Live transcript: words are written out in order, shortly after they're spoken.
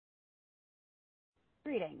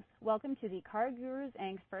Greetings. Welcome to the CarGurus,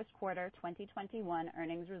 Inc. First Quarter 2021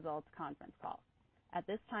 Earnings Results Conference Call. At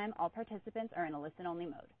this time, all participants are in a listen-only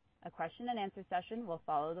mode. A question and answer session will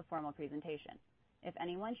follow the formal presentation. If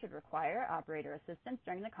anyone should require operator assistance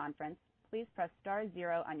during the conference, please press star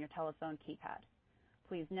zero on your telephone keypad.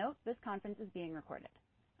 Please note this conference is being recorded.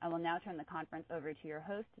 I will now turn the conference over to your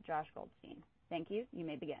host, Josh Goldstein. Thank you. You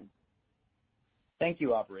may begin. Thank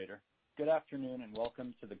you, operator. Good afternoon and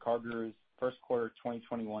welcome to the CarGurus First Quarter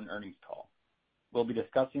 2021 Earnings Call. We'll be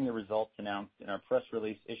discussing the results announced in our press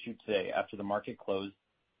release issued today after the market closed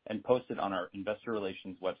and posted on our investor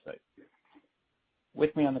relations website.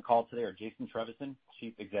 With me on the call today are Jason Trevisan,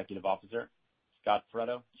 Chief Executive Officer, Scot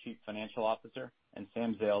Fredo, Chief Financial Officer, and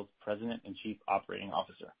Sam Zales, President and Chief Operating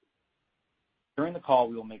Officer. During the call,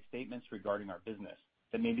 we will make statements regarding our business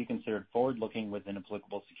that may be considered forward-looking within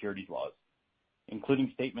applicable securities laws, including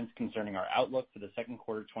statements concerning our outlook for the second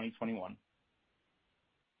quarter 2021,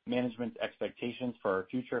 management's expectations for our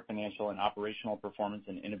future financial and operational performance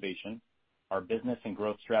and innovation, our business and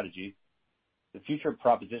growth strategy, the future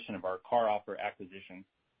proposition of our CarOffer acquisition,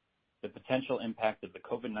 the potential impact of the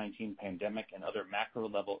COVID-19 pandemic and other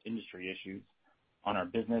macro-level industry issues on our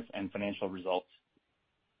business and financial results,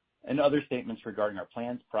 and other statements regarding our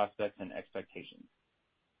plans, prospects, and expectations.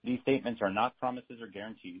 These statements are not promises or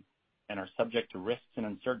guarantees and are subject to risks and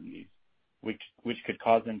uncertainties which could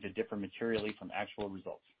cause them to differ materially from actual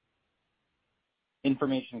results.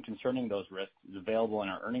 Information concerning those risks is available in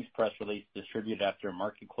our earnings press release distributed after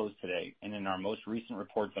market close today and in our most recent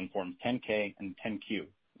reports on Forms 10-K and 10-Q,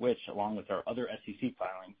 which, along with our other SEC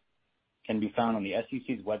filings, can be found on the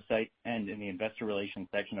SEC's website and in the investor relations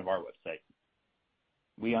section of our website.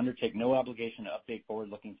 We undertake no obligation to update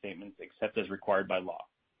forward-looking statements except as required by law.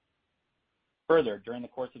 Further, during the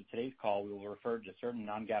course of today's call, we will refer to certain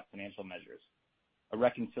non-GAAP financial measures. A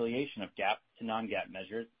reconciliation of GAAP to non-GAAP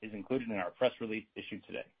measures is included in our press release issued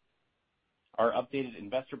today. Our updated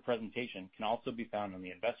investor presentation can also be found on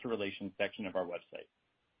the investor relations section of our website.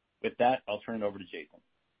 With that, I'll turn it over to Jason.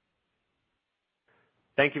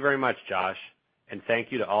 Thank you very much, Josh, and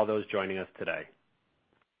thank you to all those joining us today.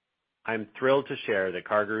 I'm thrilled to share that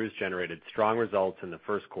CarGurus generated strong results in the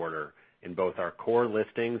first quarter in both our core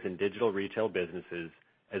listings and digital retail businesses,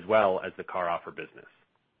 as well as the CarOffer business.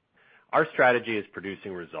 Our strategy is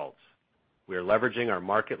producing results. We are leveraging our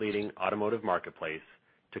market-leading automotive marketplace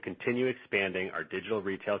to continue expanding our digital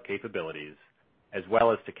retail capabilities, as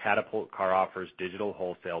well as to catapult CarOffer's digital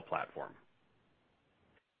wholesale platform.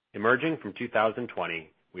 Emerging from 2020,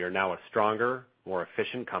 we are now a stronger, more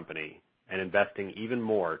efficient company and investing even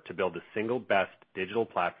more to build the single best digital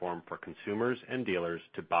platform for consumers and dealers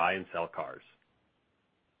to buy and sell cars.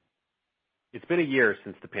 It's been a year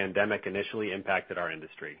since the pandemic initially impacted our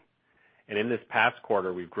industry, and in this past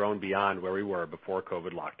quarter, we've grown beyond where we were before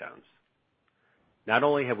COVID lockdowns. Not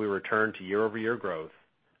only have we returned to year-over-year growth,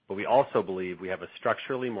 but we also believe we have a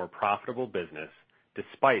structurally more profitable business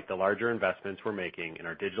despite the larger investments we're making in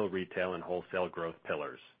our digital retail and wholesale growth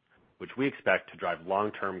pillars, which we expect to drive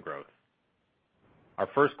long-term growth. Our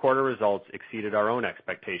first quarter results exceeded our own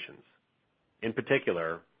expectations. In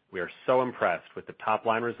particular, we are so impressed with the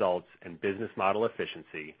top-line results and business model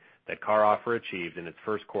efficiency that CarOffer achieved in its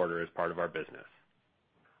first quarter as part of our business.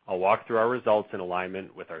 I'll walk through our results in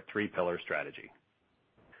alignment with our three-pillar strategy.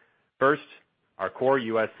 First, our core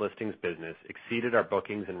U.S. listings business exceeded our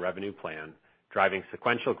bookings and revenue plan, driving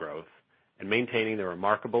sequential growth and maintaining the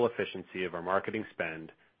remarkable efficiency of our marketing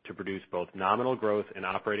spend to produce both nominal growth in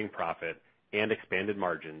operating profit and expanded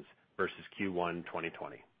margins versus Q1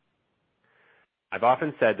 2020. I've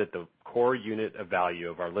often said that the core unit of value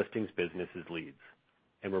of our listings business is leads,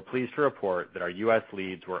 and we're pleased to report that our U.S.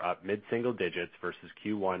 leads were up mid-single digits versus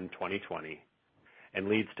Q1 2020, and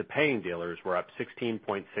leads to paying dealers were up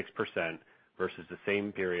 16.6% versus the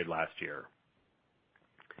same period last year.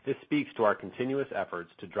 This speaks to our continuous efforts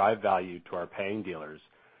to drive value to our paying dealers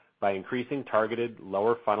by increasing targeted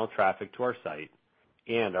lower funnel traffic to our site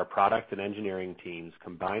and our product and engineering teams'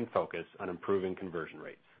 combined focus on improving conversion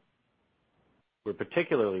rates. We're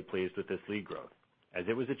particularly pleased with this lead growth, as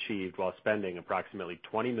it was achieved while spending approximately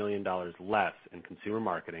 $20 million less in consumer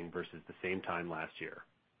marketing versus the same time last year.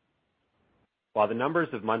 While the numbers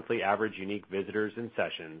of monthly average unique visitors and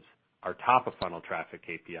sessions, our top-of-funnel traffic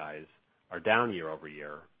KPIs, are down year over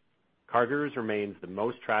year, CarGurus remains the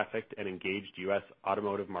most trafficked and engaged U.S.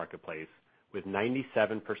 automotive marketplace with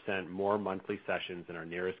 97% more monthly sessions than our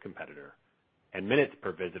nearest competitor, and minutes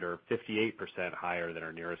per visitor 58% higher than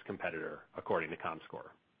our nearest competitor, according to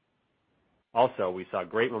Comscore. Also, we saw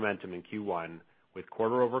great momentum in Q1 with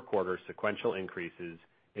quarter-over-quarter sequential increases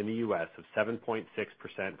in the U.S. of 7.6%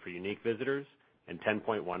 for unique visitors and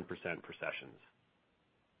 10.1% for sessions.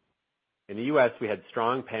 In the U.S., we had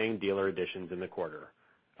strong paying dealer additions in the quarter,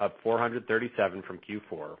 up 437 from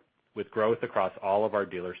Q4, with growth across all of our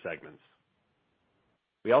dealer segments.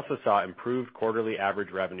 We also saw improved quarterly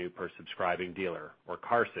average revenue per subscribing dealer, or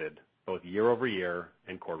QARSD, both year-over-year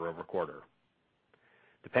and quarter-over-quarter.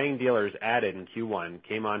 The paying dealers added in Q1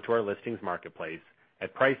 came onto our listings marketplace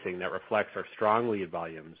at pricing that reflects our strong lead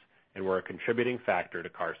volumes and were a contributing factor to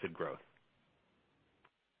QARSD growth.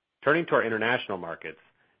 Turning to our international markets,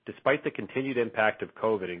 despite the continued impact of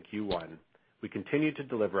COVID in Q1, we continued to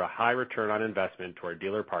deliver a high return on investment to our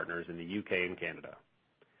dealer partners in the UK and Canada.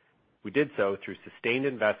 We did so through sustained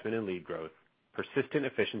investment in lead growth, persistent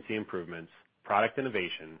efficiency improvements, product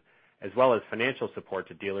innovation, as well as financial support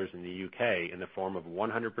to dealers in the UK in the form of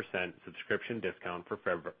 100% subscription discount for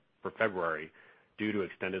February due to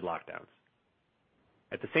extended lockdowns.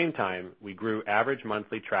 At the same time, we grew average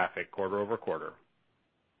monthly traffic quarter-over-quarter.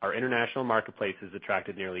 Our international marketplaces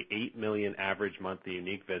attracted nearly 8 million average monthly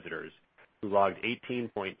unique visitors who logged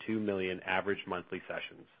 18.2 million average monthly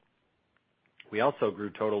sessions. We also grew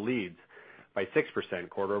total leads by 6%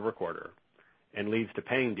 quarter-over-quarter, and leads to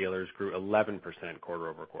paying dealers grew 11%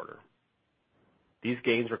 quarter-over-quarter. These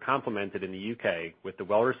gains were complemented in the UK with the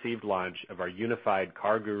well-received launch of our unified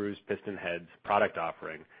CarGurus Piston Heads product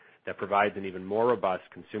offering that provides an even more robust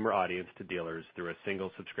consumer audience to dealers through a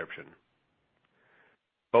single subscription.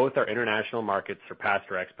 Both our international markets surpassed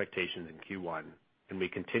our expectations in Q1, and we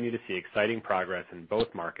continue to see exciting progress in both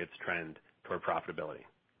markets trend toward profitability.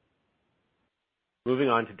 Moving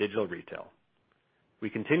on to digital retail.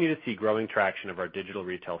 We continue to see growing traction of our digital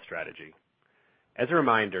retail strategy. As a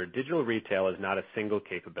reminder, digital retail is not a single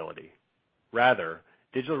capability. Rather,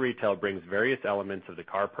 digital retail brings various elements of the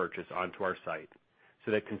car purchase onto our site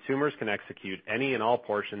so that consumers can execute any and all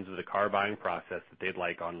portions of the car buying process that they'd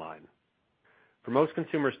like online. For most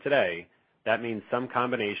consumers today, that means some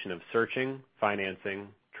combination of searching, financing,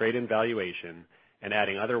 trade-in valuation, and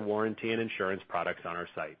adding other warranty and insurance products on our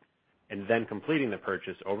site, and then completing the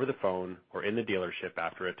purchase over the phone or in the dealership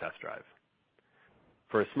after a test drive.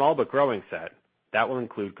 For a small but growing set, that will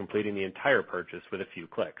include completing the entire purchase with a few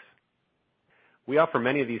clicks. We offer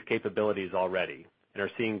many of these capabilities already and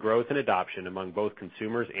are seeing growth and adoption among both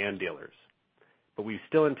consumers and dealers. But we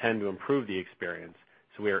still intend to improve the experience,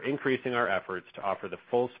 so we are increasing our efforts to offer the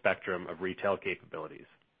full spectrum of retail capabilities.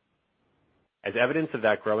 As evidence of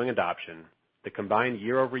that growing adoption, the combined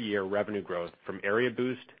year-over-year revenue growth from Area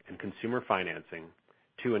Boost and consumer financing,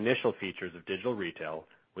 two initial features of digital retail,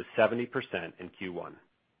 was 70% in Q1.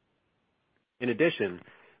 In addition,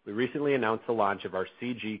 we recently announced the launch of our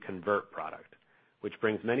CG Convert product, which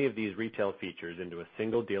brings many of these retail features into a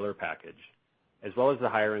single dealer package, as well as the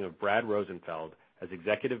hiring of Brad Rosenfeld as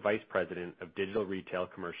Executive Vice President of Digital Retail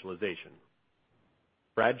Commercialization.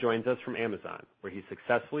 Brad joins us from Amazon, where he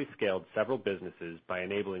successfully scaled several businesses by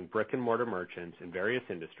enabling brick-and-mortar merchants in various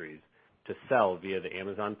industries to sell via the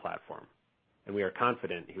Amazon platform, and we are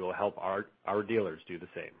confident he will help our dealers do the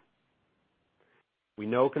same. We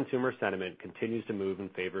know consumer sentiment continues to move in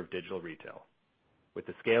favor of digital retail. With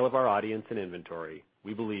the scale of our audience and inventory,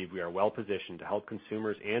 we believe we are well positioned to help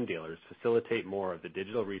consumers and dealers facilitate more of the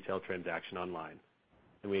digital retail transaction online,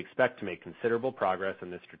 and we expect to make considerable progress on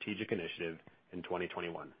this strategic initiative in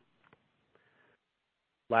 2021.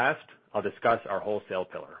 Last, I'll discuss our wholesale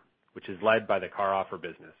pillar, which is led by the CarOffer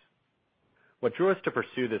business. What drew us to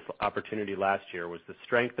pursue this opportunity last year was the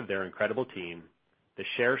strength of their incredible team, the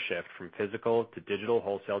share shift from physical to digital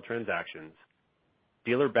wholesale transactions,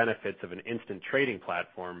 dealer benefits of an instant trading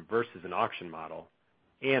platform versus an auction model,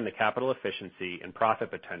 and the capital efficiency and profit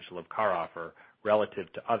potential of CarOffer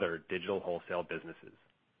relative to other digital wholesale businesses.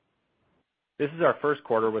 This is our first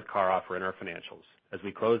quarter with CarOffer in our financials, as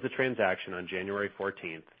we closed the transaction on January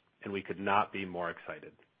 14th, and we could not be more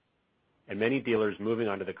excited. And many dealers moving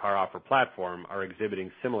onto the CarOffer platform are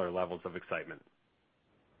exhibiting similar levels of excitement.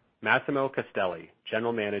 Massimo Castelli,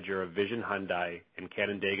 General Manager of Vision Hyundai in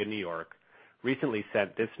Canandaigua, New York, recently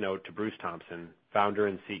sent this note to Bruce Thompson, founder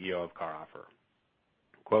and CEO of CarOffer.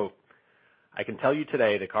 Quote, "I can tell you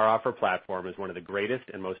today the CarOffer platform is one of the greatest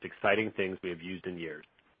and most exciting things we have used in years.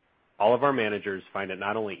 All of our managers find it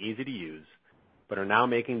not only easy to use, but are now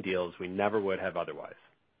making deals we never would have otherwise.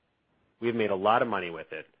 We have made a lot of money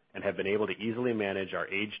with it and have been able to easily manage our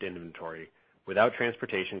aged inventory without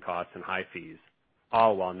transportation costs and high fees,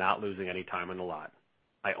 all while not losing any time on the lot.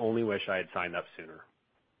 I only wish I had signed up sooner."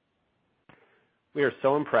 We are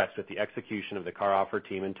so impressed with the execution of the CarOffer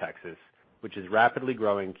team in Texas, which is rapidly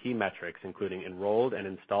growing key metrics including enrolled and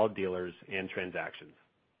installed dealers and transactions.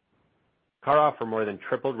 CarOffer more than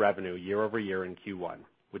tripled revenue year over year in Q1,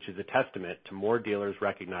 which is a testament to more dealers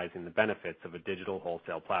recognizing the benefits of a digital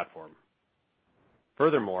wholesale platform.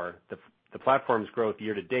 Furthermore, the platform's growth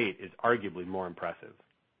year to date is arguably more impressive.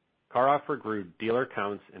 CarOffer grew dealer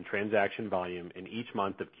counts and transaction volume in each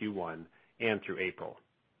month of Q1 and through April.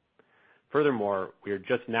 Furthermore, we are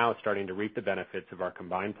just now starting to reap the benefits of our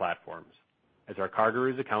combined platforms, as our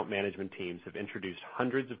CarGurus account management teams have introduced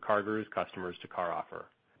hundreds of CarGurus customers to CarOffer,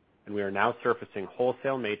 and we are now surfacing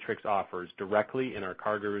wholesale matrix offers directly in our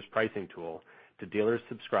CarGurus pricing tool to dealers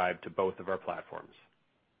subscribed to both of our platforms.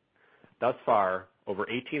 Thus far, over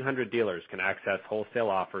 1,800 dealers can access wholesale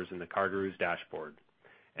offers in the CarGurus dashboard,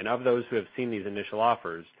 and of those who have seen these initial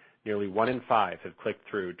offers, nearly 1 in 5 have clicked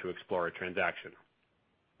through to explore a transaction.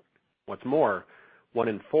 What's more, 1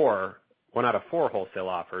 out of 4 wholesale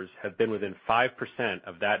offers have been within 5%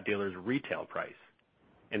 of that dealer's retail price,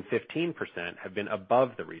 and 15% have been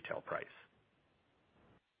above the retail price.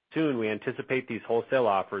 Soon, we anticipate these wholesale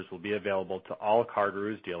offers will be available to all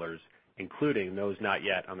CarGurus dealers, including those not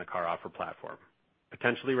yet on the CarOffer platform,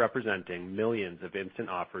 potentially representing millions of instant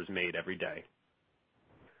offers made every day.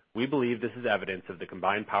 We believe this is evidence of the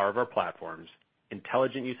combined power of our platforms,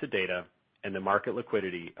 intelligent use of data, and the market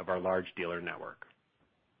liquidity of our large dealer network.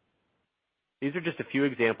 These are just a few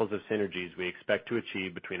examples of synergies we expect to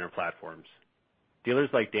achieve between our platforms. Dealers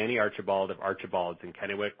like Danny Archibald of Archibald's in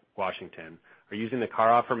Kennewick, Washington, are using the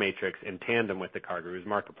CarOffer matrix in tandem with the CarGurus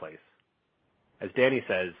marketplace. As Danny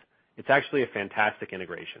says, it's actually a fantastic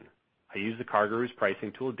integration. I use the CarGurus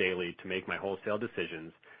pricing tool daily to make my wholesale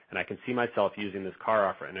decisions, and I can see myself using this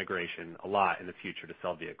CarOffer integration a lot in the future to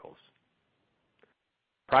sell vehicles.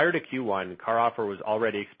 Prior to Q1, CarOffer was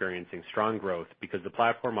already experiencing strong growth because the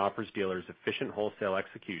platform offers dealers efficient wholesale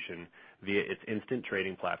execution via its instant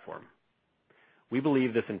trading platform. We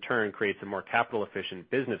believe this in turn creates a more capital-efficient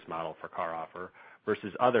business model for CarOffer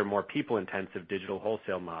versus other more people-intensive digital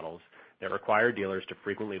wholesale models that require dealers to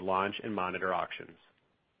frequently launch and monitor auctions.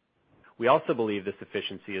 We also believe this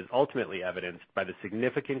efficiency is ultimately evidenced by the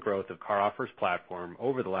significant growth of CarOffer's platform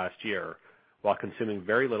over the last year while consuming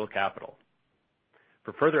very little capital.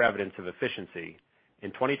 For further evidence of efficiency,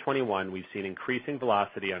 in 2021 we've seen increasing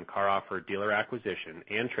velocity on CarOffer dealer acquisition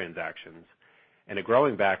and transactions and a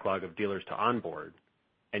growing backlog of dealers to onboard,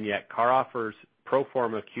 and yet CarOffer's pro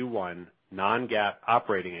forma Q1 non-GAAP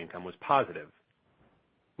operating income was positive,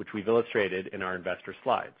 which we've illustrated in our investor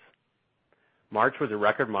slides. March was a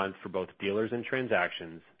record month for both dealers and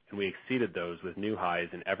transactions, and we exceeded those with new highs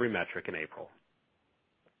in every metric in April.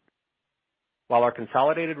 While our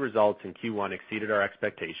consolidated results in Q1 exceeded our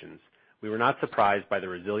expectations, we were not surprised by the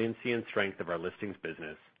resiliency and strength of our listings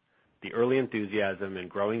business, the early enthusiasm and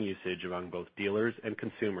growing usage among both dealers and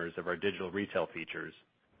consumers of our digital retail features,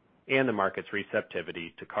 and the market's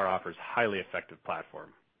receptivity to CarOffer's highly effective platform.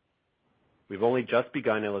 We've only just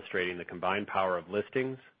begun illustrating the combined power of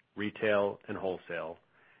listings, retail, and wholesale,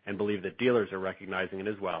 and believe that dealers are recognizing it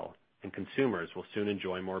as well, and consumers will soon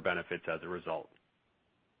enjoy more benefits as a result.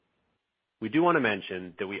 We do want to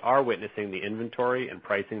mention that we are witnessing the inventory and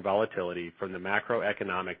pricing volatility from the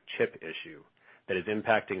macroeconomic chip issue that is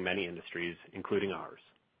impacting many industries, including ours.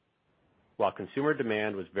 While consumer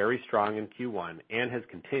demand was very strong in Q1 and has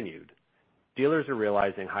continued, dealers are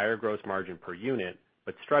realizing higher gross margin per unit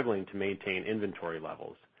but struggling to maintain inventory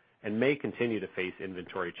levels and may continue to face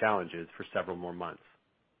inventory challenges for several more months.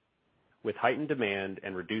 With heightened demand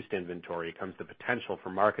and reduced inventory comes the potential for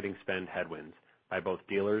marketing spend headwinds by both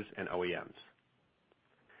dealers and OEMs.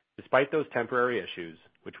 Despite those temporary issues,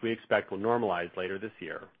 which we expect will normalize later this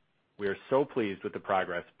year, we are so pleased with the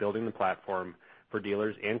progress building the platform for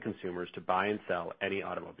dealers and consumers to buy and sell any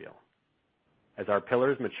automobile. As our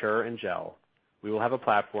pillars mature and gel, we will have a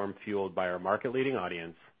platform fueled by our market-leading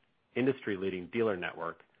audience, industry-leading dealer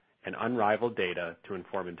network, and unrivaled data to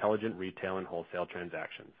inform intelligent retail and wholesale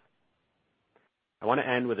transactions. I want to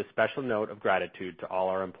end with a special note of gratitude to all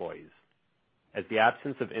our employees. As the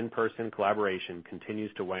absence of in-person collaboration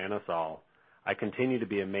continues to weigh on us all, I continue to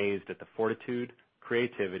be amazed at the fortitude,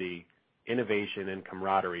 creativity, innovation, and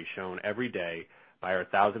camaraderie shown every day by our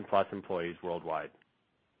 1,000-plus employees worldwide.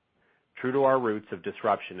 True to our roots of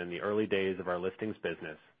disruption in the early days of our listings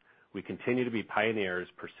business, we continue to be pioneers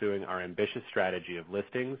pursuing our ambitious strategy of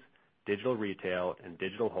listings, digital retail, and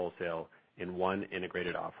digital wholesale in one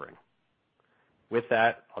integrated offering. With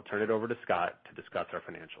that, I'll turn it over to Scott to discuss our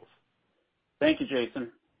financials. Thank you, Jason.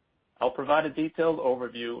 I'll provide a detailed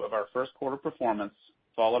overview of our first quarter performance,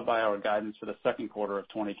 followed by our guidance for the second quarter of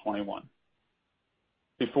 2021.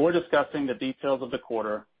 Before discussing the details of the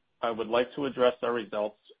quarter, I would like to address our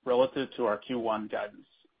results relative to our Q1 guidance.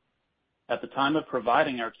 At the time of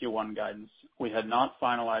providing our Q1 guidance, we had not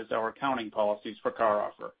finalized our accounting policies for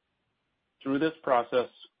CarOffer. Through this process,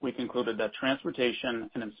 we concluded that transportation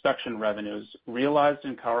and inspection revenues realized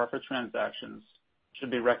in CarOffer transactions should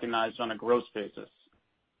be recognized on a gross basis,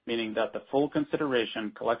 meaning that the full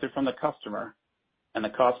consideration collected from the customer and the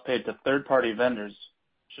cost paid to third-party vendors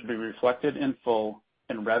should be reflected in full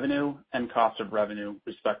in revenue and cost of revenue,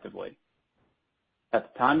 respectively.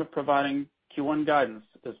 At the time of providing Q1 guidance,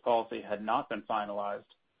 this policy had not been finalized,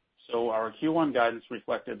 so our Q1 guidance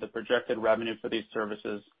reflected the projected revenue for these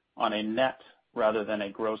services on a net rather than a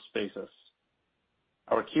gross basis.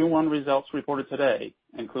 Our Q1 results reported today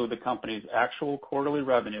include the company's actual quarterly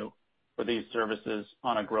revenue for these services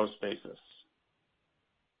on a gross basis.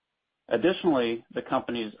 Additionally, the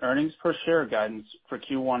company's earnings per share guidance for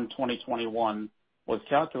Q1 2021 was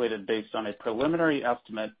calculated based on a preliminary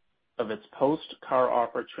estimate of its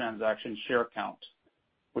post-CarOffer transaction share count,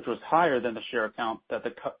 which was higher than the share count that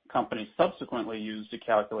the company subsequently used to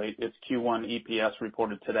calculate its Q1 EPS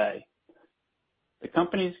reported today. The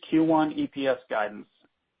company's Q1 EPS guidance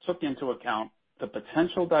took into account the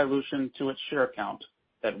potential dilution to its share count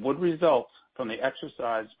that would result from the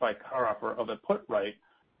exercise by CarOffer of a put right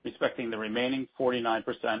respecting the remaining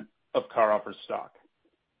 49% of CarOffer's stock.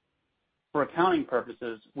 For accounting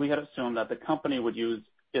purposes, we had assumed that the company would use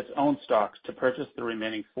its own stock to purchase the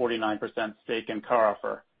remaining 49% stake in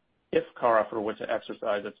CarOffer if CarOffer were to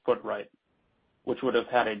exercise its put right, which would have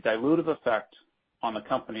had a dilutive effect on the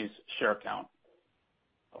company's share count.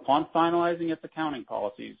 Upon finalizing its accounting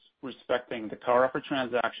policies respecting the CarOffer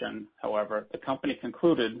transaction, however, the company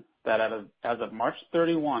concluded that as of March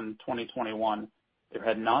 31, 2021, there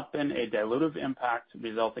had not been a dilutive impact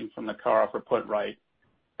resulting from the CarOffer put right,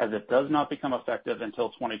 as it does not become effective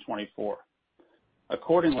until 2024.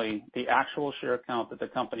 Accordingly, the actual share count that the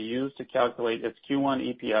company used to calculate its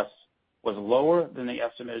Q1 EPS was lower than the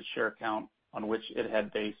estimated share count on which it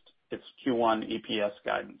had based its Q1 EPS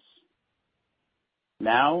guidance.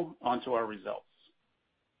 Now, onto our results.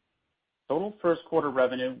 Total first quarter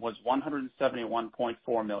revenue was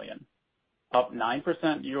 $171.4 million, up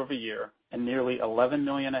 9% year over year and nearly $11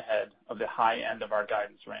 million ahead of the high end of our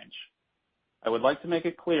guidance range. I would like to make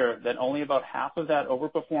it clear that only about half of that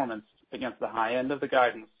overperformance against the high end of the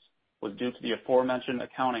guidance was due to the aforementioned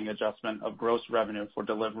accounting adjustment of gross revenue for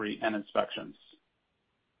delivery and inspections.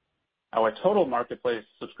 Our total marketplace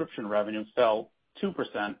subscription revenue fell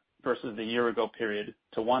 2% versus the year-ago period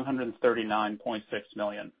to $139.6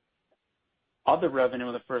 million. Other revenue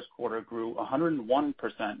in the first quarter grew 101%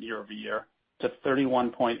 year-over-year to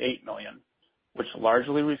 $31.8 million, which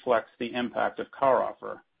largely reflects the impact of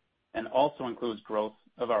CarOffer and also includes growth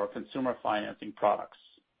of our consumer financing products.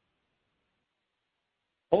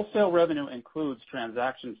 Wholesale revenue includes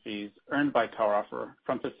transaction fees earned by CarOffer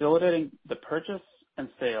from facilitating the purchase and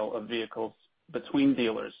sale of vehicles between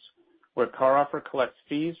dealers, where CarOffer collects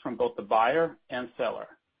fees from both the buyer and seller.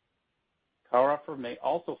 CarOffer may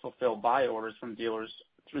also fulfill buy orders from dealers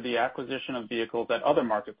through the acquisition of vehicles at other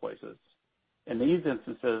marketplaces. In these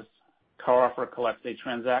instances, CarOffer collects a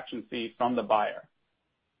transaction fee from the buyer.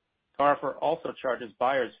 CarOffer also charges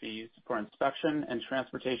buyers fees for inspection and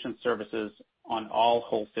transportation services on all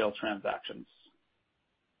wholesale transactions.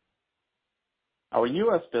 Our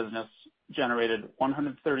U.S. business generated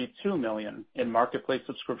 $132 million in marketplace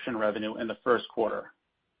subscription revenue in the first quarter.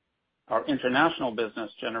 Our international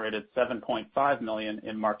business generated $7.5 million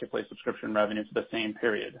in marketplace subscription revenue for the same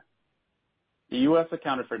period. The U.S.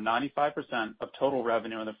 accounted for 95% of total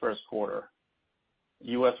revenue in the first quarter.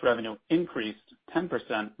 U.S. revenue increased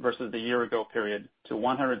 10% versus the year-ago period to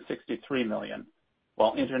 $163 million,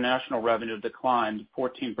 while international revenue declined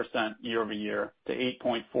 14% year-over-year to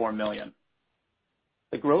 $8.4 million.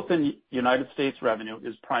 The growth in United States revenue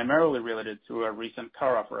is primarily related to our recent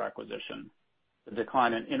CarOffer acquisition. The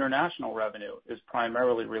decline in international revenue is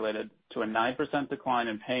primarily related to a 9% decline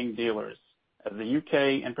in paying dealers, as the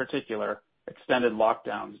UK in particular extended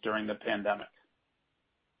lockdowns during the pandemic.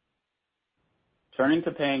 Turning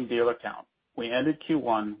to paying dealer count, we ended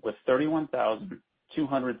Q1 with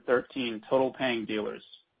 31,213 total paying dealers,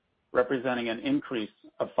 representing an increase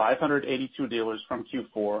of 582 dealers from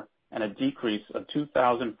Q4 and a decrease of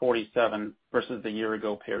 2,047 versus the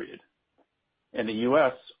year-ago period. In the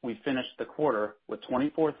U.S., we finished the quarter with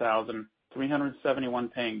 24,371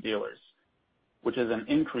 paying dealers, which is an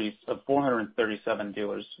increase of 437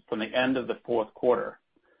 dealers from the end of the fourth quarter.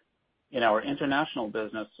 In our international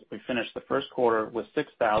business, we finished the first quarter with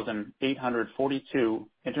 6,842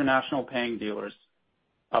 international paying dealers,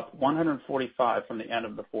 up 145 from the end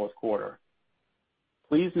of the fourth quarter.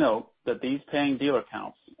 Please note that these paying dealer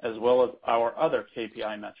counts, as well as our other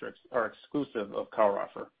KPI metrics, are exclusive of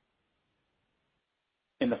CarOffer.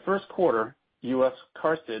 In the first quarter, U.S.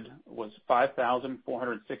 QARSD was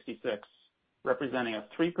 5,466, representing a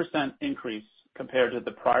 3% increase compared to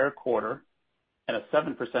the prior quarter and a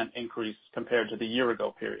 7% increase compared to the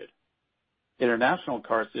year-ago period. International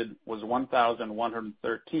QARSD was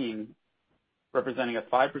 1,113, representing a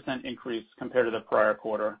 5% increase compared to the prior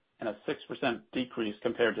quarter and a 6% decrease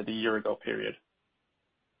compared to the year-ago period.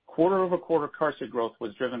 Quarter-over-quarter QARSD growth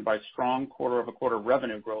was driven by strong quarter-over-quarter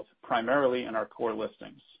revenue growth, primarily in our core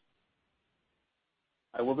listings.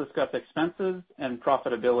 I will discuss expenses and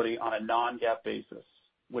profitability on a non-GAAP basis,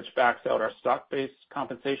 which backs out our stock-based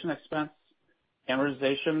compensation expense,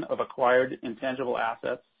 amortization of acquired intangible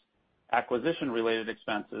assets, acquisition-related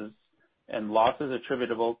expenses, and losses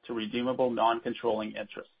attributable to redeemable non-controlling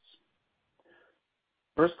interests.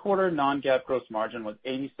 First quarter non-GAAP gross margin was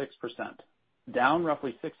 86%, down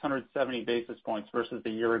roughly 670 basis points versus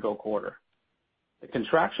the year-ago quarter. The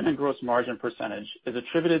contraction in gross margin percentage is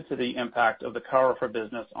attributed to the impact of the CarOffer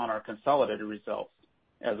business on our consolidated results,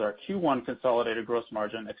 as our Q1 consolidated gross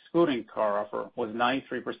margin excluding CarOffer was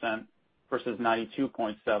 93% versus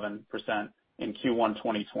 92.7% in Q1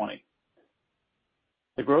 2020.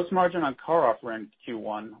 The gross margin on CarOffer in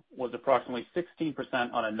Q1 was approximately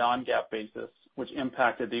 16% on a non-GAAP basis, which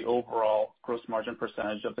impacted the overall gross margin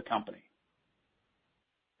percentage of the company.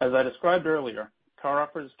 As I described earlier,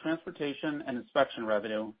 CarOffer's transportation and inspection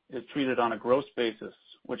revenue is treated on a gross basis,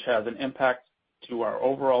 which has an impact to our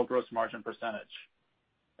overall gross margin percentage.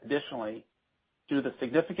 Additionally, due to the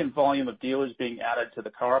significant volume of dealers being added to the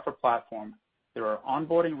CarOffer platform, there are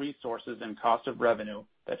onboarding resources and cost of revenue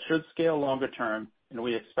that should scale longer term, and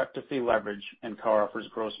we expect to see leverage in CarOffer's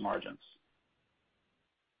gross margins.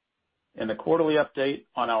 In the quarterly update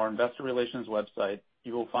on our investor relations website,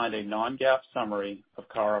 you will find a non-GAAP summary of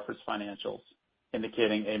CarOffer's financials,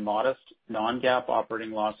 indicating a modest non-GAAP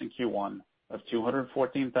operating loss in Q1 of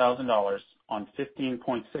 $214,000 on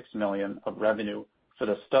 $15.6 million of revenue for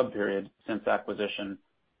the stub period since acquisition,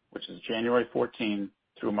 which is January 14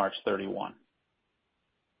 through March 31.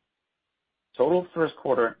 Total first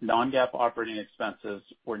quarter non-GAAP operating expenses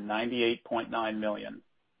were $98.9 million,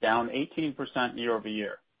 down 18% year over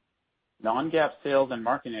year. Non-GAAP sales and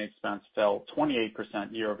marketing expense fell 28%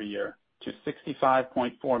 year over year to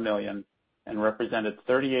 $65.4 million and represented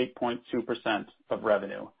 38.2% of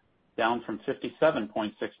revenue, down from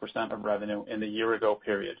 57.6% of revenue in the year-ago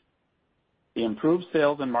period. The improved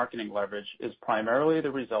sales and marketing leverage is primarily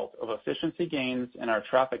the result of efficiency gains in our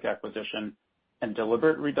traffic acquisition and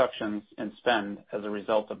deliberate reductions in spend as a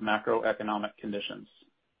result of macroeconomic conditions.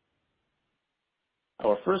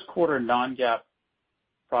 Our first quarter non-GAAP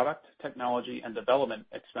product, technology, and development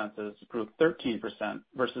expenses grew 13%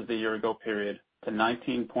 versus the year-ago period to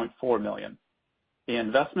 $19.4 million. The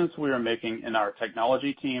investments we are making in our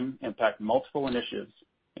technology team impact multiple initiatives,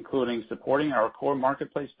 including supporting our core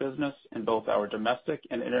marketplace business in both our domestic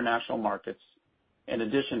and international markets, in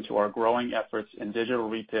addition to our growing efforts in digital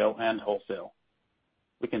retail and wholesale.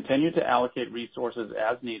 We continue to allocate resources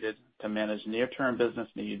as needed to manage near-term business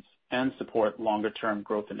needs and support longer-term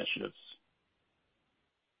growth initiatives.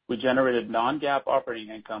 We generated non-GAAP operating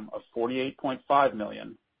income of $48.5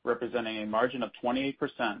 million, representing a margin of 28%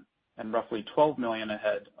 and roughly $12 million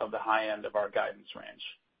ahead of the high end of our guidance range.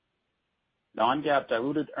 Non-GAAP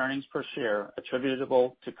diluted earnings per share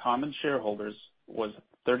attributable to common shareholders was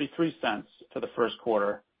 33 cents for the first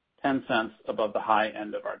quarter, 10 cents above the high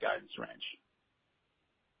end of our guidance range.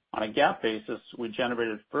 On a GAAP basis, we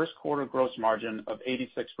generated first quarter gross margin of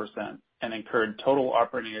 86% and incurred total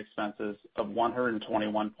operating expenses of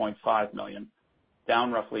 $121.5 million,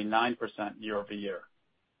 down roughly 9% year over year.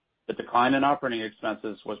 The decline in operating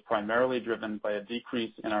expenses was primarily driven by a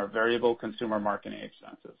decrease in our variable consumer marketing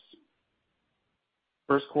expenses.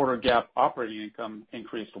 First quarter GAAP operating income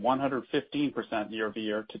increased 115% year over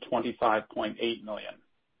year to $25.8 million.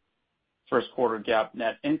 First quarter GAAP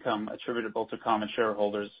net income attributable to common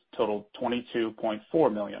shareholders totaled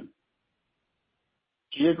 $22.4 million.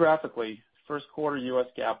 Geographically, first quarter U.S.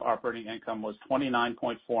 GAAP operating income was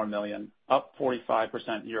 $29.4 million, up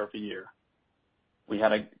 45% year over year. We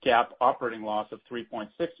had a GAAP operating loss of $3.6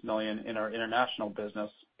 million in our international business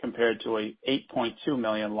compared to a $8.2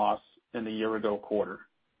 million loss in the year-ago quarter.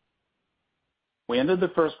 We ended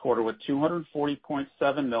the first quarter with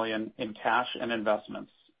 $240.7 million in cash and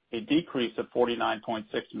investments, a decrease of $49.6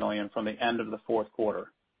 million from the end of the fourth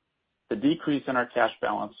quarter. The decrease in our cash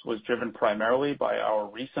balance was driven primarily by our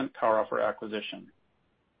recent CarOffer acquisition.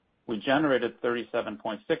 We generated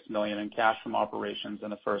 $37.6 million in cash from operations in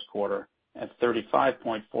the first quarter and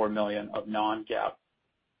 $35.4 million of non-GAAP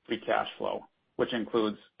free cash flow, which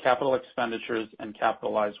includes capital expenditures and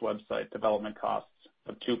capitalized website development costs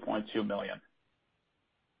of $2.2 million.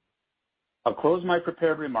 I'll close my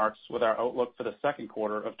prepared remarks with our outlook for the second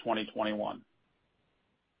quarter of 2021.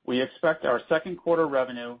 We expect our second quarter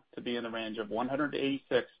revenue to be in the range of $186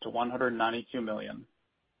 to $192 million,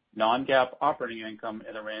 non-GAAP operating income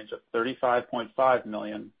in the range of $35.5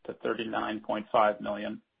 million to $39.5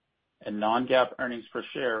 million, and non-GAAP earnings per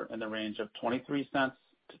share in the range of 23 cents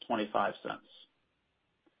to 25 cents.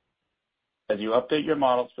 As you update your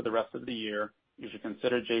models for the rest of the year, you should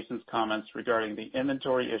consider Jason's comments regarding the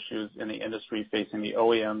inventory issues in the industry facing the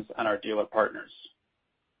OEMs and our dealer partners.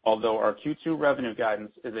 Although our Q2 revenue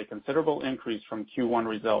guidance is a considerable increase from Q1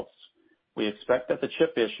 results, we expect that the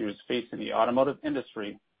chip issues facing the automotive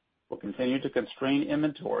industry will continue to constrain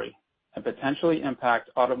inventory and potentially impact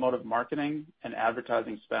automotive marketing and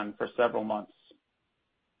advertising spend for several months.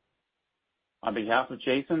 On behalf of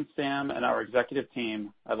Jason, Sam, and our executive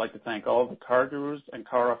team, I'd like to thank all of the CarGurus and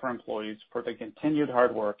CarOffer employees for the continued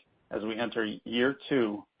hard work as we enter year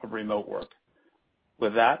 2 of remote work.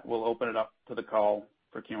 With that, we'll open it up to the call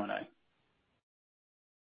for Q&A.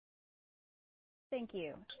 Thank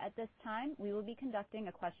you. At this time, we will be conducting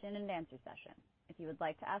a question and answer session. If you would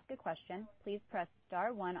like to ask a question, please press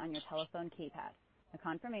star 1 on your telephone keypad. A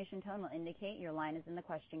confirmation tone will indicate your line is in the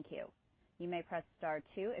question queue. You may press star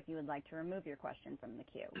 2 if you would like to remove your question from the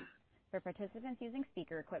queue. For participants using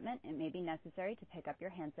speaker equipment, it may be necessary to pick up your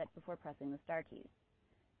handset before pressing the star keys.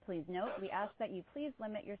 Please note, we ask that you please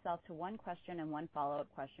limit yourself to 1 question and 1 follow-up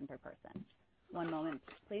question per person. 1 moment,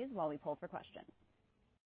 please, while we poll for questions.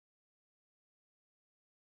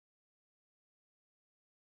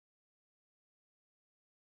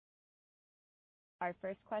 Our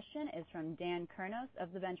first question is from Dan Kurnos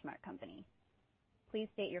of The Benchmark Company. Please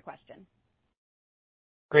state your question.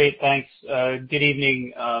 Great, thanks. Good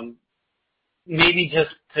evening. Maybe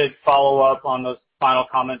just to follow up on those final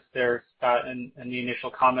comments there, Scott, and the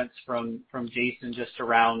initial comments from Jason just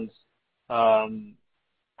around the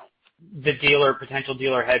potential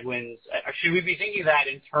dealer headwinds. Should we be thinking of that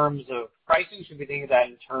in terms of pricing? Should we think of that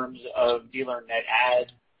in terms of dealer net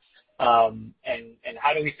adds? And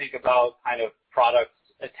how do we think about kind of product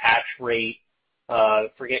attach rate?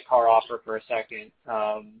 Forget CarOffer for a second.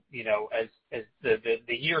 As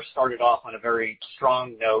the year started off on a very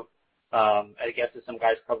strong note, I guess that some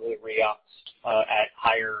guys probably re-upped at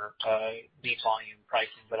higher lead volume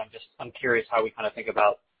pricing, but I'm curious how we kind of think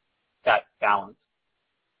about that balance.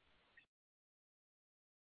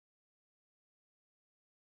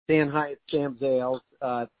 Dan, hi, it's Sam Zales.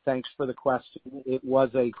 Thanks for the question. It was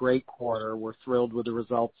a great quarter. We're thrilled with the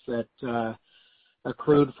results that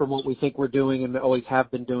accrued from what we think we're doing and always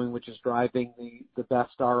have been doing, which is driving the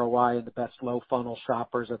best ROI and the best low funnel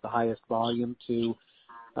shoppers at the highest volume to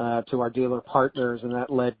our dealer partners, and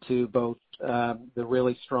that led to both the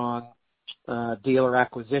really strong dealer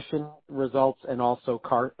acquisition results and also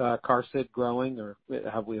QARSD growing, or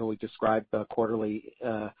how we always describe quarterly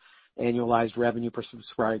annualized revenue per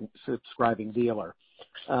subscribing dealer.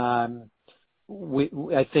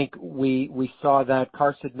 I think we saw that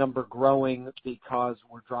QARSD number growing because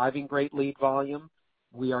we're driving great lead volume.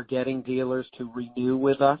 We are getting dealers to renew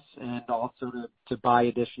with us and also to buy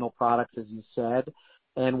additional products, as you said,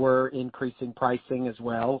 and we're increasing pricing as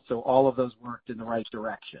well. So all of those worked in the right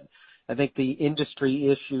direction. I think the industry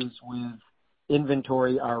issues with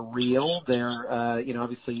inventory are real. They're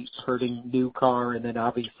obviously hurting new car, and then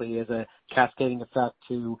obviously as a cascading effect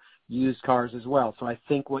to used cars as well. So I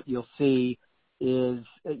think what you'll see is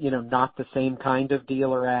not the same kind of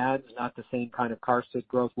dealer ads, not the same kind of QARSD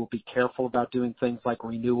growth. We'll be careful about doing things like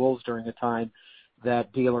renewals during a time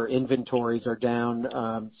that dealer inventories are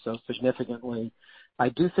down so significantly. I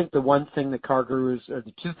do think the one thing that CarGurus, or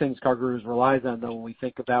the two things CarGurus relies on, though, when we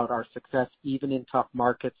think about our success, even in tough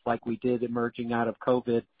markets like we did emerging out of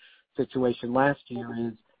COVID situation last year,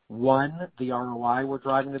 is one, the ROI we're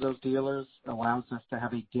driving to those dealers allows us to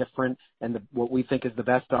have a different and what we think is the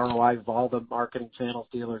best ROI of all the marketing channels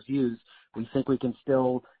dealers use. We think we can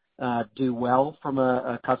still do well from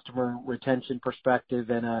a customer retention perspective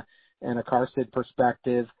and a QARSD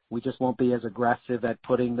perspective. We just won't be as aggressive at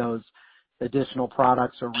putting those additional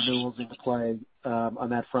products or renewals into play on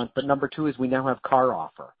that front. But number two is we now have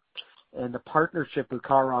CarOffer. And the partnership with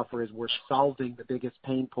CarOffer is we're solving the biggest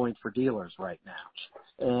pain point for dealers right now.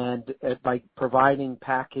 And by providing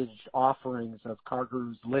packaged offerings of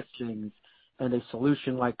CarGurus listings and a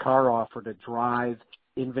solution like CarOffer to drive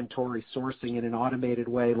inventory sourcing in an automated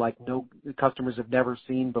way like no customers have never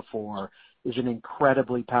seen before is an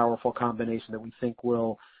incredibly powerful combination that we think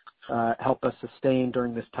will help us sustain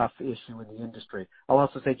during this tough issue in the industry. I'll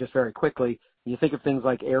also say just very quickly, when you think of things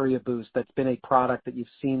like Area Boost, that's been a product that you've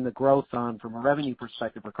seen the growth on from a revenue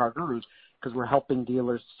perspective for CarGurus because we're helping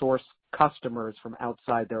dealers source customers from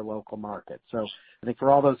outside their local market. So I think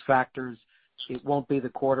for all those factors, it won't be the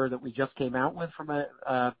quarter that we just came out with from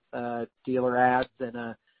a dealer ads and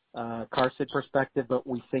a CarSid perspective, but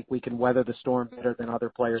we think we can weather the storm better than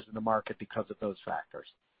other players in the market because of those factors.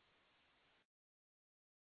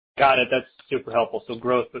 Got it. That's super helpful. So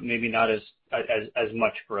growth, but maybe not as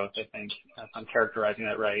much growth, I think, if I'm characterizing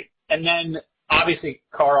that right. And then obviously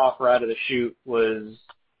CarOffer out of the chute was,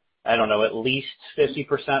 I don't know, at least 50%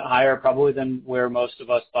 higher probably than where most of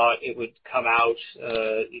us thought it would come out,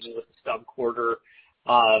 even with the stub quarter.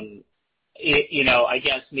 I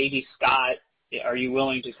guess maybe Scott, are you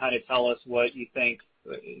willing to kind of tell us what you think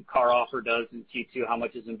CarOffer does in Q2, how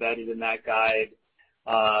much is embedded in that guide?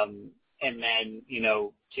 And then,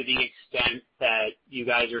 to the extent that you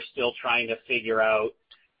guys are still trying to figure out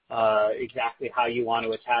exactly how you want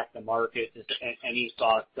to attack the market, just any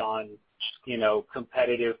thoughts on,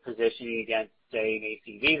 competitive positioning against, say,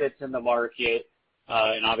 an ACV that's in the market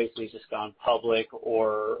and obviously just gone public,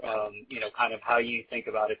 or, kind of how you think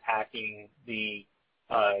about attacking the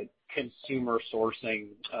consumer sourcing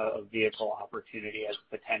of vehicle opportunity as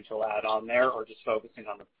a potential add-on there, or just focusing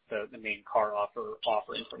on the main CarOffer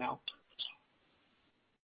offering for now?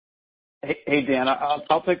 Hey, Dan,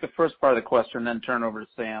 I'll take the first part of the question, then turn over to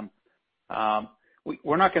Sam.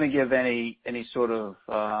 We're not going to give any sort of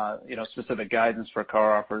specific guidance for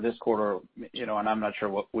CarOffer this quarter, and I'm not sure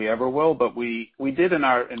what we ever will, but we did in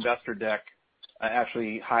our investor deck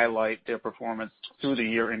actually highlight their performance through the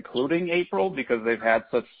year, including April, because they've had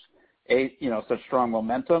such strong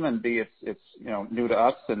momentum, and it's new to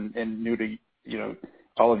us and new to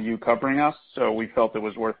all of you covering us. So we felt it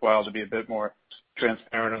was worthwhile to be a bit more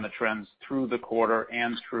transparent on the trends through the quarter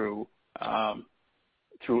and through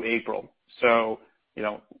April. So,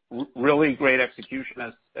 really great execution,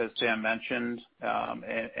 as Sam mentioned,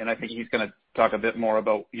 and I think he's going to talk a bit more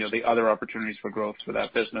about, the other opportunities for growth for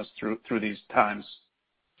that business through these times.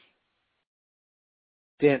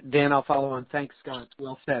 Dan, I'll follow on. Thanks, Scott.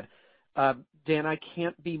 Well said. Dan, I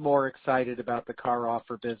can't be more excited about the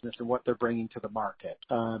CarOffer business and what they're bringing to the market.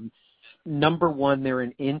 Number one, they're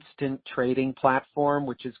an instant trading platform,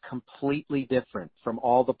 which is completely different from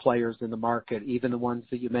all the players in the market, even the ones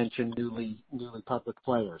that you mentioned, newly public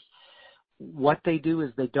players. What they do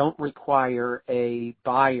is they don't require a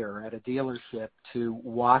buyer at a dealership to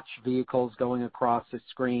watch vehicles going across the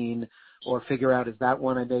screen or figure out, is that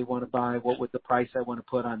one I may want to buy? What would the price I want to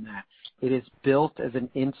put on that? It is built as an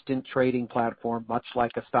instant trading platform, much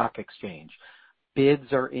like a stock exchange.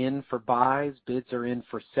 Bids are in for buys. Bids are in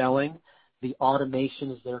for selling. The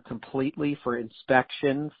automation is there completely for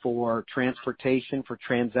inspection, for transportation, for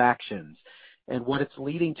transactions. And what it's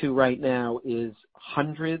leading to right now is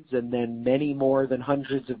hundreds and then many more than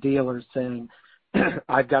hundreds of dealers saying,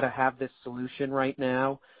 I've got to have this solution right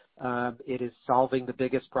now. It is solving the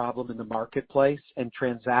biggest problem in the marketplace, and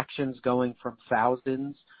transactions going from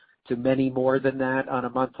thousands to many more than that on a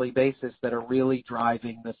monthly basis that are really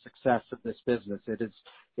driving the success of this business. It is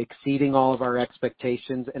exceeding all of our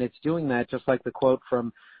expectations, and it's doing that just like the quote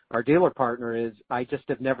from our dealer partner is, I just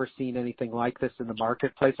have never seen anything like this in the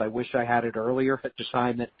marketplace. I wish I had it earlier at the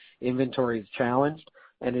time that inventory is challenged,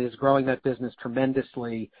 and it is growing that business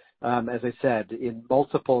tremendously. As I said, in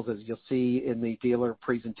multiples, as you'll see in the dealer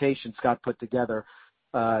presentation Scott put together,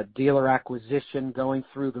 dealer acquisition going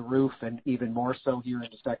through the roof, and even more so here in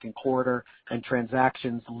the second quarter, and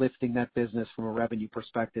transactions lifting that business from a revenue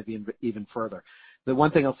perspective even further. The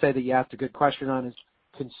one thing I'll say that you asked a good question on is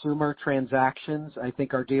consumer transactions. I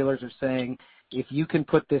think our dealers are saying, if you can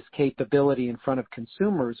put this capability in front of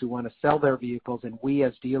consumers who want to sell their vehicles, and we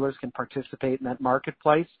as dealers can participate in that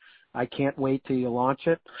marketplace, I can't wait till you launch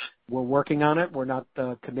it. We're working on it. We're not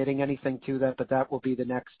committing anything to that, but that will be the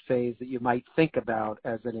next phase that you might think about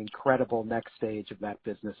as an incredible next stage of that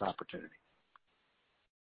business opportunity.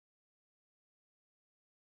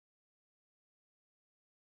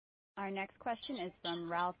 Our next question is from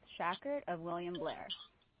Ralph Schackart of William Blair.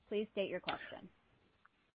 Please state your question.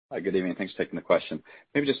 Hi, good evening. Thanks for taking the question.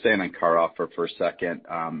 Maybe just staying on CarOffer for a second.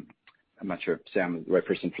 I'm not sure if Sam is the right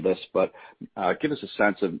person for this, but give us a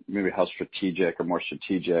sense of maybe how strategic or more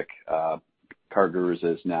strategic CarGurus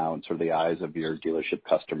is now in sort of the eyes of your dealership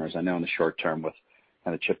customers. I know in the short term with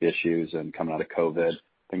kind of chip issues and coming out of COVID,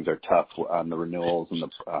 things are tough on the renewals and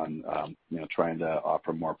on trying to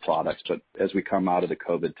offer more products. But as we come out of the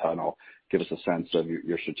COVID tunnel, give us a sense of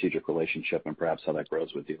your strategic relationship and perhaps how that grows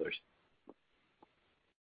with dealers.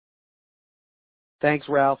 Thanks,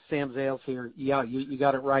 Ralph. Sam Zales here. Yeah, you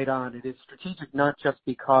got it right on. It is strategic not just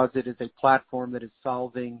because it is a platform that is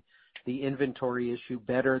solving the inventory issue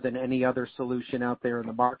better than any other solution out there in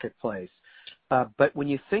the marketplace. But when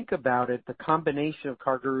you think about it, the combination of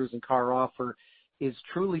CarGurus and CarOffer is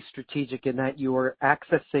truly strategic in that you are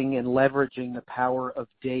accessing and leveraging the power of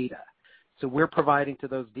data. So we're providing to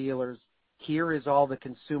those dealers, here is all the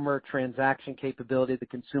consumer transaction capability, the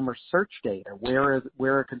consumer search data. Where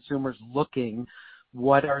are consumers looking?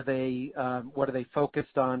 What are they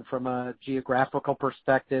focused on from a geographical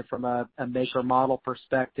perspective, from a make or model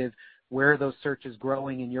perspective? Where are those searches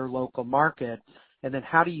growing in your local market? And then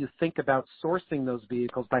how do you think about sourcing those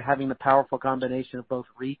vehicles by having the powerful combination of both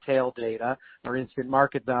retail data or instant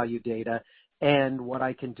market value data and what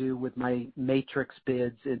I can do with my matrix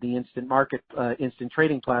bids in the instant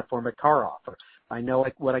trading platform at CarOffer. I know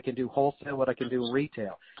what I can do wholesale, what I can do in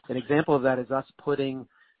retail. An example of that is us putting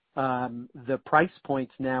the price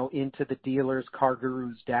points now into the dealer's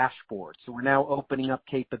CarGurus dashboard. So we're now opening up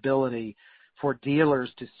capability for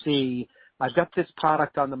dealers to see, I've got this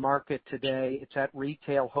product on the market today. It's at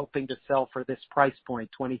retail hoping to sell for this price point,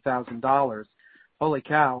 $20,000. Holy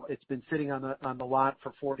cow, it's been sitting on the lot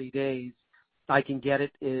for 40 days. I can get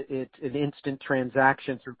it an instant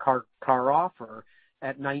transaction through CarOffer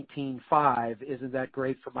at 19.5. Isn't that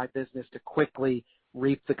great for my business to quickly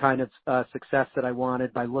reap the kind of success that I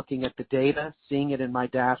wanted by looking at the data, seeing it in my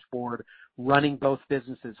dashboard, running both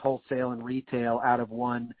businesses, wholesale and retail, out of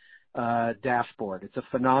one dashboard. It's a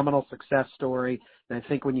phenomenal success story. And I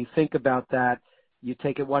think when you think about that, you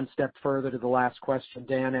take it one step further to the last question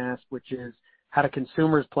Dan asked, which is, how do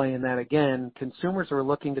consumers play in that? Again, consumers are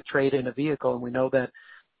looking to trade in a vehicle, and we know that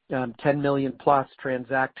 10 million plus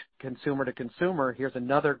transact consumer to consumer. Here's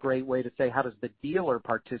another great way to say, how does the dealer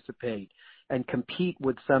participate and compete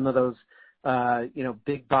with some of those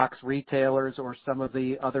big box retailers or some of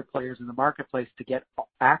the other players in the marketplace to get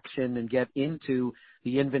action and get into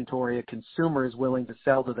the inventory a consumer is willing to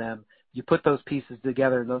sell to them. You put those pieces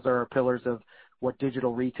together, and those are our pillars of what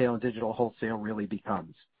digital retail and digital wholesale really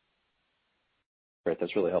becomes. Great.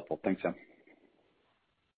 That's really helpful. Thanks, Sam.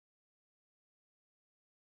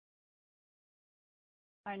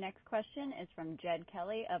 Our next question is from Jed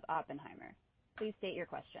Kelly of Oppenheimer. Please state your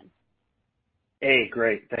question. Hey,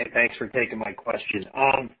 great. Thanks for taking my question.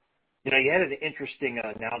 You had an interesting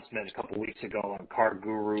announcement a couple weeks ago on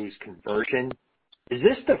CarGurus conversion. Is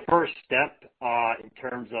this the first step in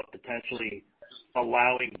terms of potentially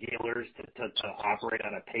allowing dealers to operate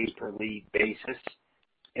on a pay-per-lead basis?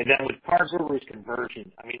 And then with CarGurus conversion,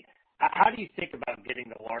 I mean, how do you think about getting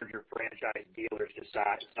the larger franchise dealers to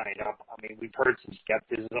sign up? I mean, we've heard some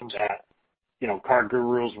skepticism that,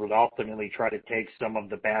 CarGurus would ultimately try to take some of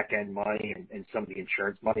the back-end money and some of the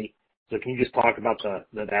insurance money. So can you just talk about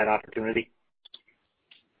that opportunity?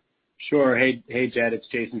 Sure. Hey, Jed, it's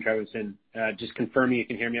Jason Trevisan. Just confirming you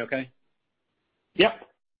can hear me okay? Yep.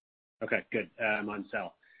 Okay, good. I'm on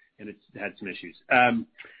cell, and it's had some issues.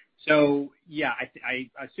 So yeah, I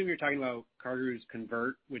assume you're talking about CarGurus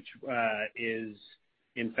Convert, which is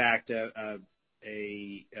in fact a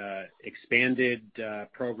expanded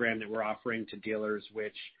program that we're offering to dealers,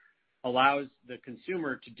 which allows the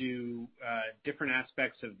consumer to do different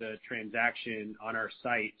aspects of the transaction on our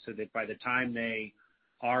site, so that by the time they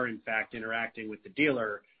are in fact interacting with the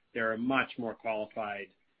dealer, they're a much more qualified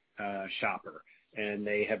shopper. And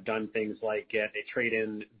they have done things like get a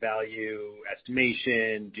trade-in value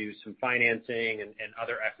estimation, do some financing and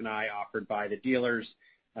other F&I offered by the dealers,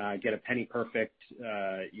 get a penny perfect,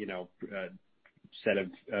 set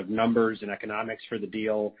of numbers and economics for the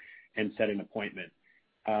deal, and set an appointment.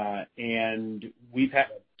 And we've had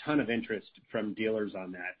a ton of interest from dealers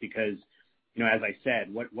on that because, as I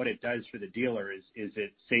said, what it does for the dealer is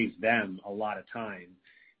it saves them a lot of time.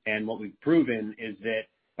 And what we've proven is that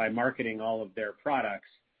by marketing all of their products,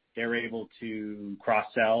 they're able to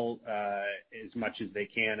cross-sell as much as they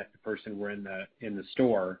can if the person were in the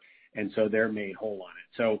store, and so they're made whole on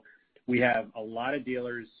it. So we have a lot of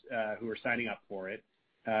dealers who are signing up for it.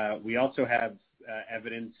 We also have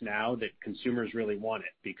evidence now that consumers really want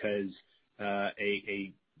it because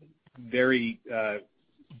a very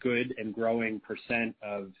good and growing percent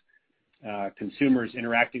of consumers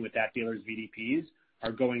interacting with that dealer's VDPs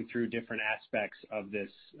are going through different aspects of this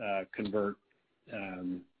Convert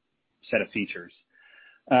set of features.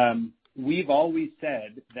 We've always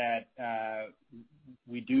said that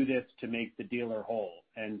we do this to make the dealer whole.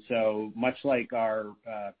 And so much like our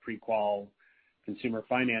pre-qual consumer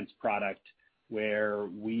finance product, where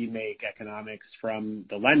we make economics from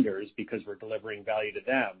the lenders because we're delivering value to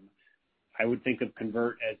them, I would think of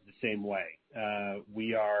Convert as the same way.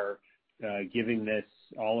 We are giving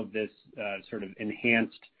all of this sort of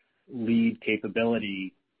enhanced lead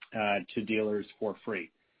capability to dealers for free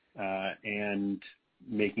and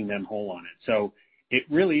making them whole on it. So it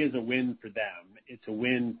really is a win for them. It's a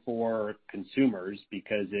win for consumers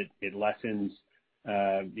because it lessens,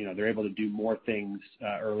 they're able to do more things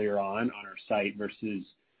earlier on our site versus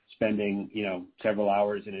spending, several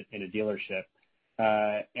hours in a dealership.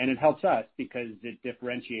 And it helps us because it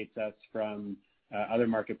differentiates us from other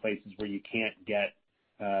marketplaces where you can't get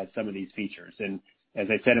some of these features. And as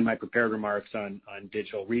I said in my prepared remarks on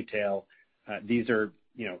digital retail, these are,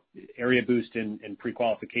 Area Boost and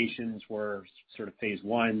pre-qualifications were sort of phase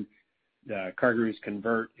one. CarGurus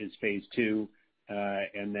Convert is phase two.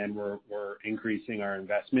 And then we're increasing our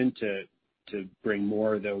investment to bring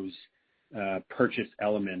more of those purchase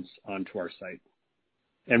elements onto our site.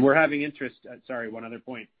 And we're having interest. Sorry, one other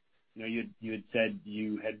point. You had said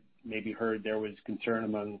you had maybe heard there was concern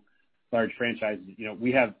among large franchises.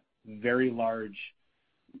 We have very large,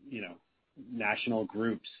 national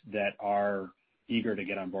groups that are eager to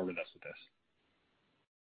get on board with us with this.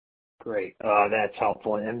 Great. That's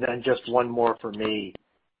helpful. And then just one more for me.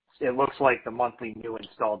 It looks like the monthly new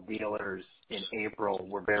installed dealers in April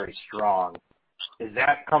were very strong. Is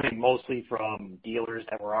that coming mostly from dealers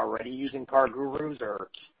that were already using CarGurus, or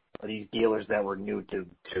are these dealers that were new to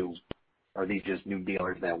are these just new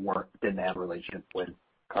dealers that didn't have a relationship with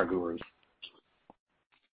CarGurus?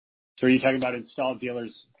 So are you talking about installed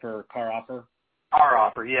dealers for CarOffer?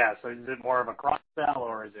 CarOffer, yeah. So is it more of a cross-sell,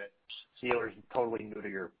 or is it dealers totally new to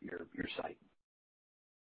your site?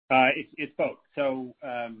 It's both. So,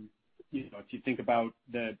 if you think about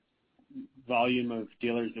the volume of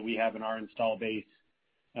dealers that we have in our install base,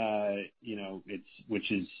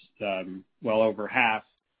 which is well over half,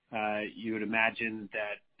 you would imagine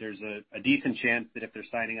that there's a decent chance that if they're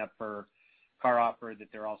signing up for CarOffer that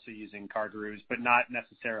they're also using CarGurus, but not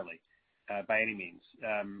necessarily by any means.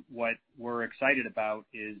 What we're excited about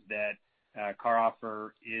is that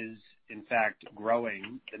CarOffer is, in fact,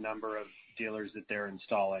 growing the number of dealers that they're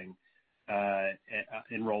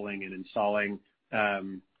enrolling and installing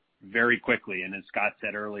very quickly. And as Scott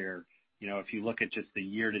said earlier, if you look at just the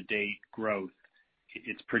year-to-date growth,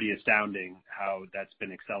 it's pretty astounding how that's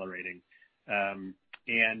been accelerating.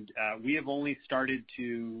 And we have only started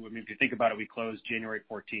to, if you think about it, we closed January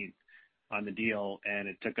 14th on the deal, and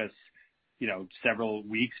it took us, several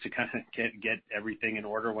weeks to kind of get everything in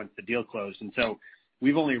order once the deal closed. And so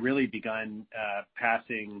we've only really begun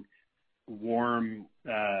passing warm,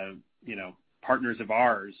 partners of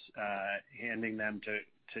ours, handing them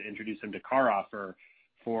to introduce them to CarOffer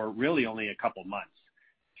for really only a couple months.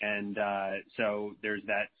 And so there's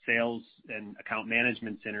that sales and account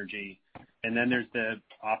management synergy, and then there's the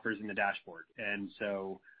offers in the dashboard. And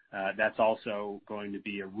so that's also going to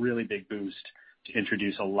be a really big boost to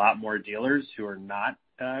introduce a lot more dealers who are not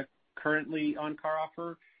currently on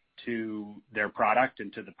CarOffer to their product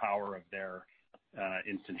and to the power of their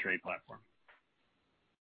instant trade platform.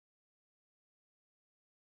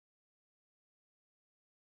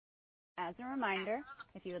 As a reminder,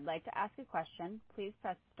 if you would like to ask a question, please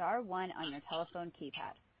press star 1 on your telephone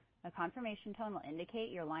keypad. A confirmation tone will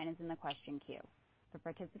indicate your line is in the question queue. For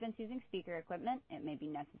participants using speaker equipment, it may be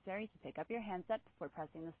necessary to pick up your handset before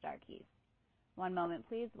pressing the star keys. One moment,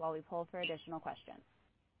 please, while we poll for additional questions.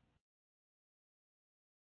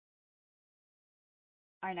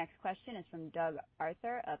 Our next question is from Doug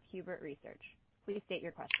Arthur of Huber Research. Please state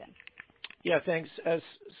your question. Yeah, thanks.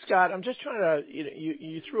 Scott, I'm just trying to,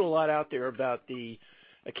 you threw a lot out there about the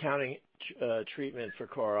accounting treatment for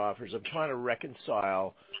CarOffers. I'm trying to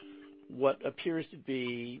reconcile what appears to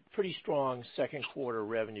be pretty strong second quarter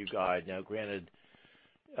revenue guide. Now, granted,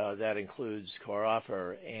 that includes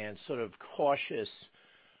CarOffer, and sort of cautious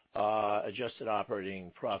adjusted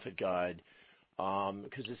operating profit guide.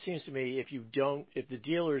 Because it seems to me if the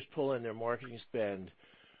dealers pull in their marketing spend,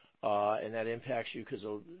 and that impacts you because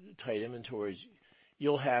of tight inventories,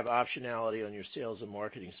 you'll have optionality on your sales and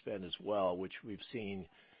marketing spend as well, which we've seen,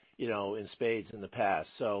 in spades in the past.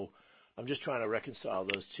 So I'm just trying to reconcile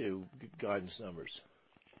those two guidance numbers.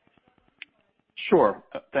 Sure.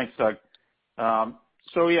 Thanks, Doug.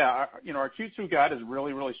 So yeah, our Q2 guide is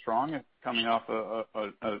really, really strong, coming off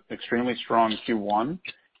a extremely strong Q1.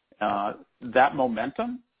 That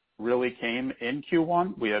momentum really came in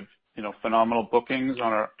Q1. We had phenomenal bookings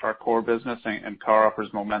on our core business, and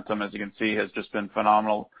CarOffer's momentum, as you can see, has just been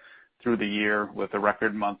phenomenal through the year with a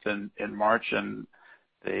record month in March, and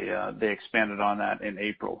they expanded on that in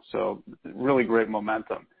April. So really great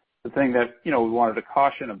momentum. The thing that, we wanted to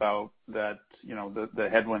caution about that, the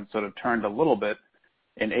headwind sort of turned a little bit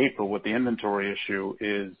in April with the inventory issue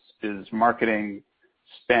is marketing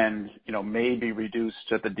spend, may be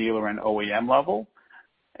reduced at the dealer and OEM level.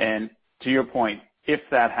 And to your point, if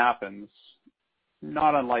that happens,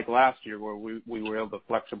 not unlike last year where we were able to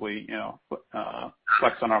flexibly,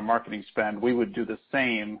 flex on our marketing spend, we would do the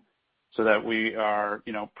same so that we are,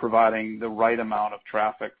 providing the right amount of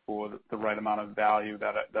traffic for the right amount of value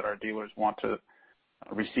that our dealers want to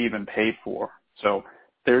receive and pay for. So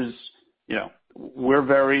we're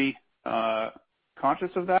very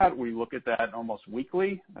conscious of that. We look at that almost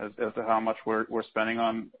weekly as to how much we're spending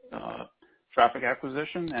on traffic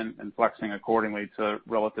acquisition and flexing accordingly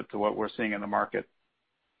relative to what we're seeing in the market.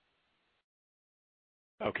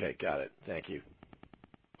 Okay, got it. Thank you.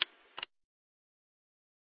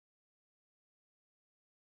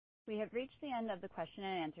 We have reached the end of the question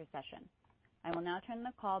and answer session. I will now turn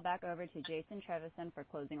the call back over to Jason Trevisan for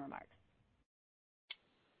closing remarks.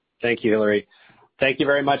 Thank you, Hillary. Thank you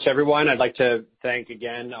very much, everyone. I'd like to thank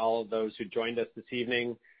again all of those who joined us this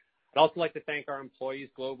evening. I'd also like to thank our employees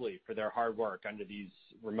globally for their hard work under these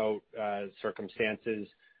remote circumstances.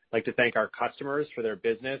 I'd like to thank our customers for their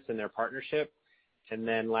business and their partnership. And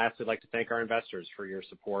then last, I'd like to thank our investors for your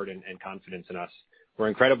support and confidence in us. We're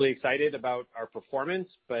incredibly excited about our performance,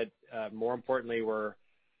 but more importantly, we're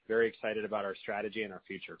very excited about our strategy and our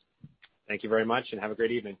future. Thank you very much and have a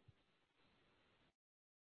great evening.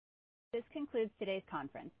 This concludes today's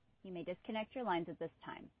conference. You may disconnect your lines at this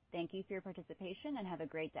time. Thank you for your participation and have a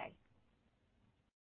great day.